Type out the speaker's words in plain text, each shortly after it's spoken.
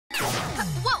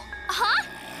Whoa, huh?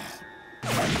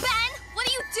 Ben, what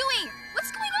are you doing?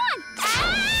 What's going on?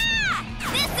 Ah!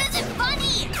 This isn't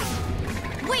funny!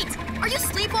 Wait, are you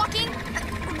sleepwalking?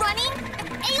 Running?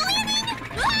 Aliening?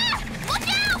 Ah! Look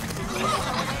out!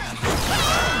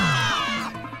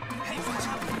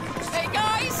 Hey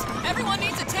guys, everyone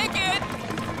needs a ticket.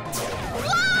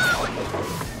 Whoa!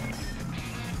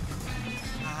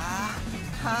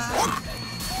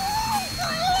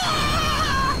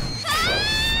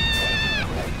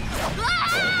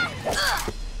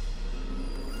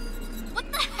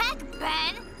 What the heck,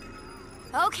 Ben?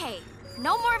 Okay,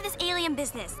 no more of this alien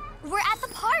business. We're at the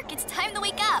park. It's time to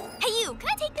wake up. Hey, you, can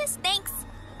I take this? Thanks.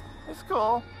 It's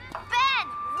cool. Ben,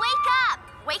 wake up!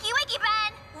 Wakey, wakey,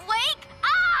 Ben! Wake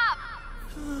up!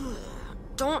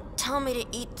 Don't tell me to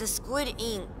eat the squid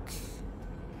ink.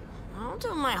 I'll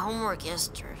do my homework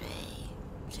yesterday.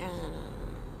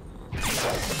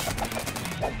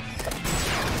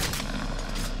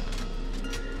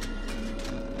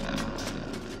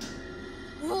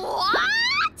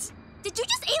 What? Did you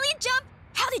just alien jump?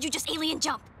 How did you just alien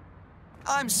jump?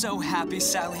 I'm so happy,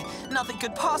 Sally. Nothing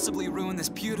could possibly ruin this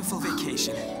beautiful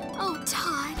vacation. Oh,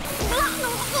 Todd.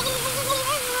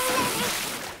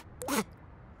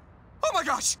 Oh my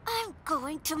gosh! I'm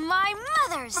going to my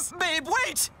mother's. Babe,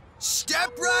 wait!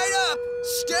 Step right up!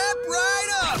 Step right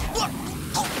up!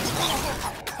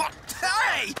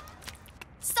 Hey!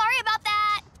 Sorry about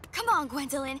that. Come on,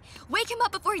 Gwendolyn. Wake him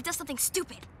up before he does something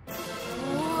stupid.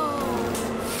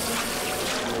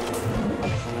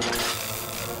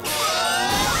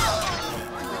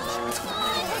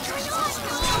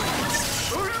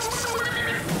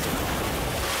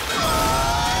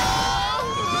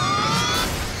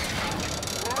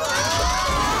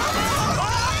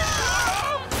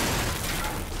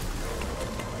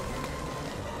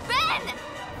 Ben!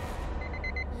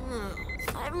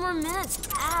 5 more minutes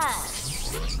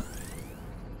passed.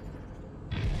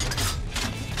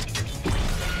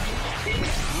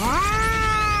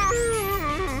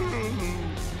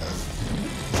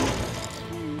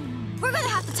 We're gonna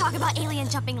have to talk about alien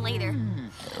jumping later.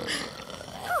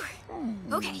 Whew.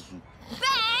 Okay.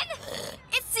 Ben!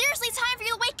 It's seriously time for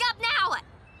you to wake up now!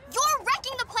 You're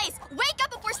wrecking the place! Wake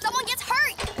up before someone gets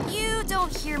hurt! You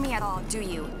don't hear me at all, do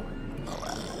you?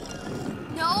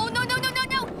 No, no, no, no, no,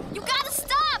 no! You gotta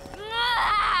stop!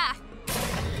 Ah!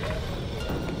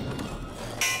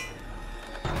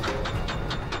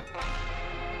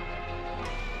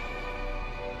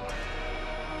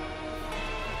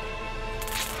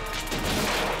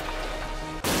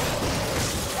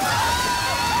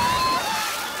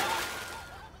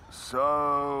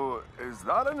 So, is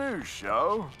that a new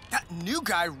show? That new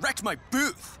guy wrecked my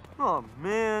booth. Oh,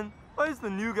 man. Why does the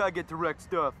new guy get to wreck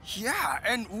stuff? Yeah,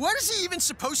 and what is he even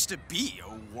supposed to be? A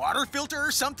water filter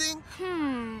or something?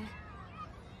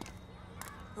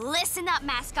 Listen up,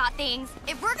 mascot things.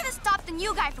 If we're gonna stop the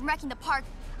new guy from wrecking the park,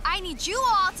 I need you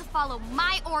all to follow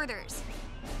my orders.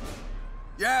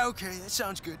 Yeah, okay, that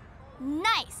sounds good.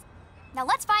 Nice. Now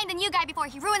let's find the new guy before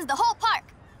he ruins the whole park.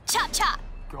 Chop, chop.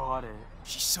 Got it.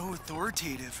 She's so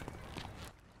authoritative.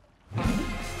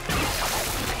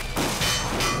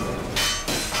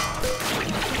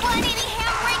 180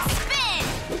 handbrake spin.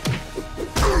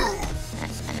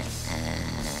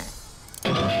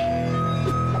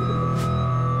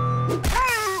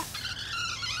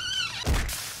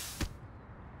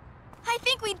 I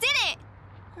think we did it.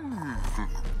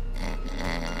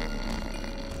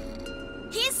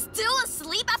 He's still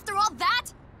asleep after all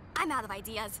that? I'm out of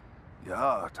ideas.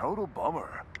 Yeah, total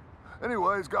bummer.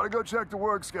 Anyways, gotta go check the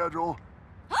work schedule.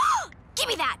 Give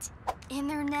me that!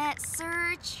 Internet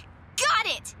search. Got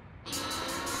it!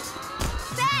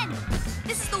 Ben!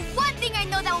 This is the one thing I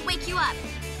know that will wake you up.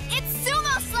 It's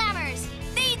Sumo Slammers!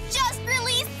 They just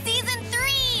released Season 3!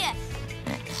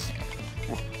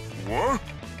 What?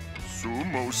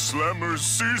 Sumo Slammers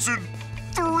Season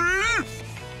 3?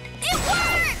 It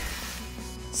worked!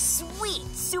 Sweet!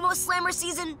 Sumo Slammer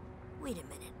season? Wait a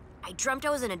minute. I dreamt I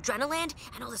was in Adrenaland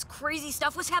and all this crazy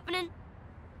stuff was happening?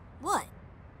 What?